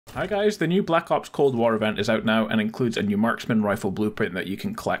Hi guys, the new Black Ops Cold War event is out now and includes a new marksman rifle blueprint that you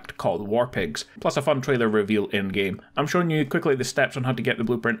can collect called War Pigs, plus a fun trailer reveal in-game. I'm showing you quickly the steps on how to get the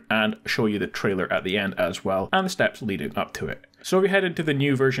blueprint and show you the trailer at the end as well, and the steps leading up to it. So if you head into the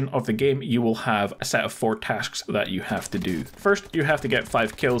new version of the game, you will have a set of 4 tasks that you have to do. First, you have to get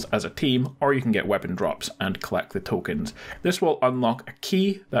 5 kills as a team, or you can get weapon drops and collect the tokens. This will unlock a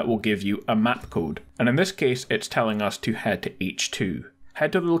key that will give you a map code, and in this case it's telling us to head to H2.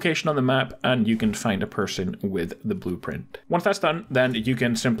 Head to the location on the map and you can find a person with the blueprint. Once that's done, then you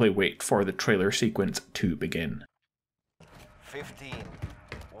can simply wait for the trailer sequence to begin. 15,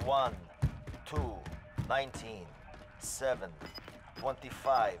 1, 2, 19, 7,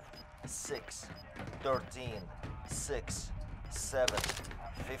 25, 6, 13, 6, 7,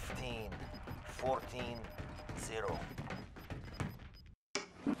 15, 14, 0.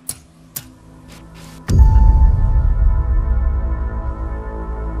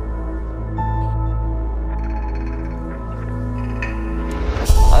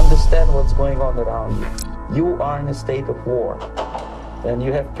 Understand what's going on around you. You are in a state of war, and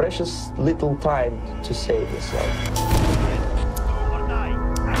you have precious little time to save yourself.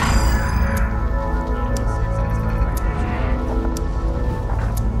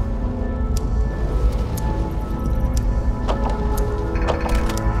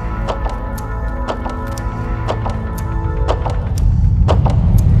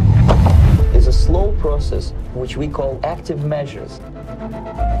 It's a slow process which we call active measures.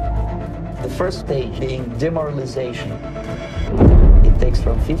 The first stage being demoralization. It takes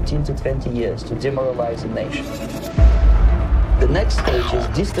from 15 to 20 years to demoralize a nation. The next stage is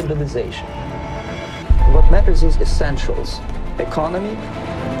destabilization. What matters is essentials: economy,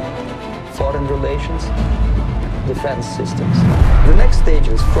 foreign relations, defense systems. The next stage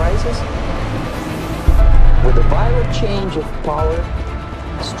is crisis, with a violent change of power,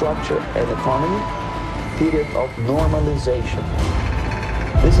 structure, and economy, period of normalization.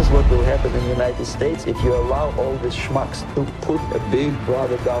 This is what will happen in the United States if you allow all these schmucks to put a big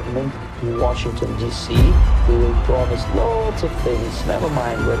brother government in Washington, D.C., who will promise lots of things, never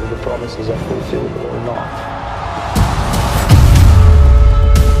mind whether the promises are fulfilled or not.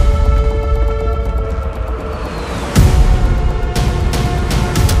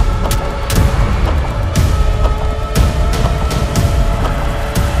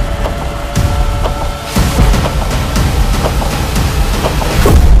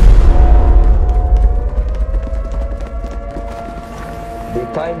 The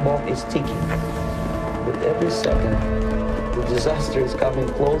time bomb is ticking. With every second, the disaster is coming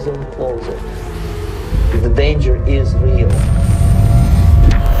closer and closer. The danger is real.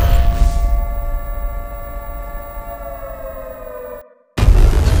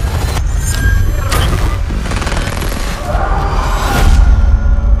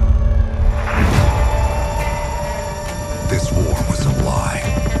 This war was a lie.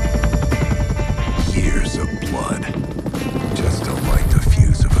 Years of blood. Just to light the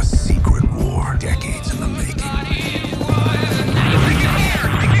fuse of a secret war, decades in the making.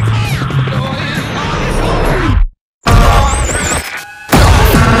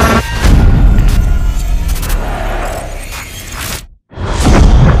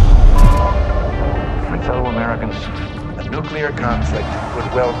 My fellow Americans, a nuclear conflict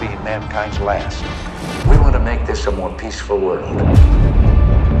could well be mankind's last. We want to make this a more peaceful world.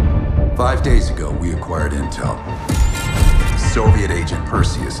 5 days ago, we acquired intel. Soviet agent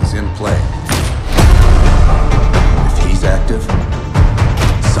Perseus is in play. If he's active,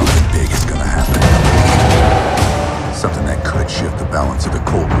 something big is gonna happen. Something that could shift the balance of the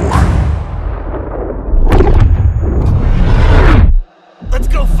Cold War. Let's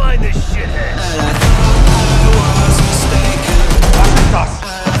go find this shithead!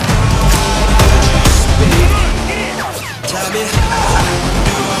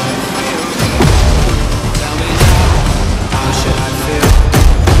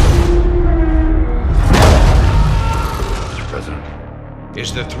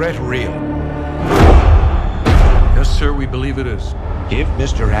 Is the threat real? Yes, sir, we believe it is. Give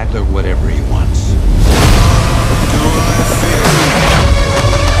Mr. Adler whatever he wants.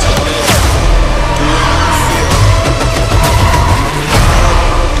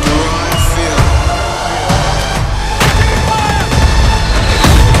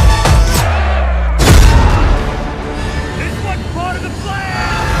 This one's part of the plan!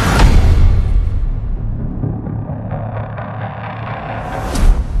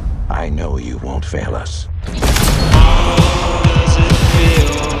 I know you won't fail us.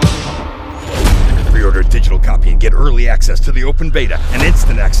 Pre-order a digital copy and get early access to the open beta and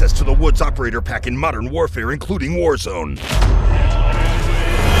instant access to the Woods Operator Pack in Modern Warfare, including Warzone.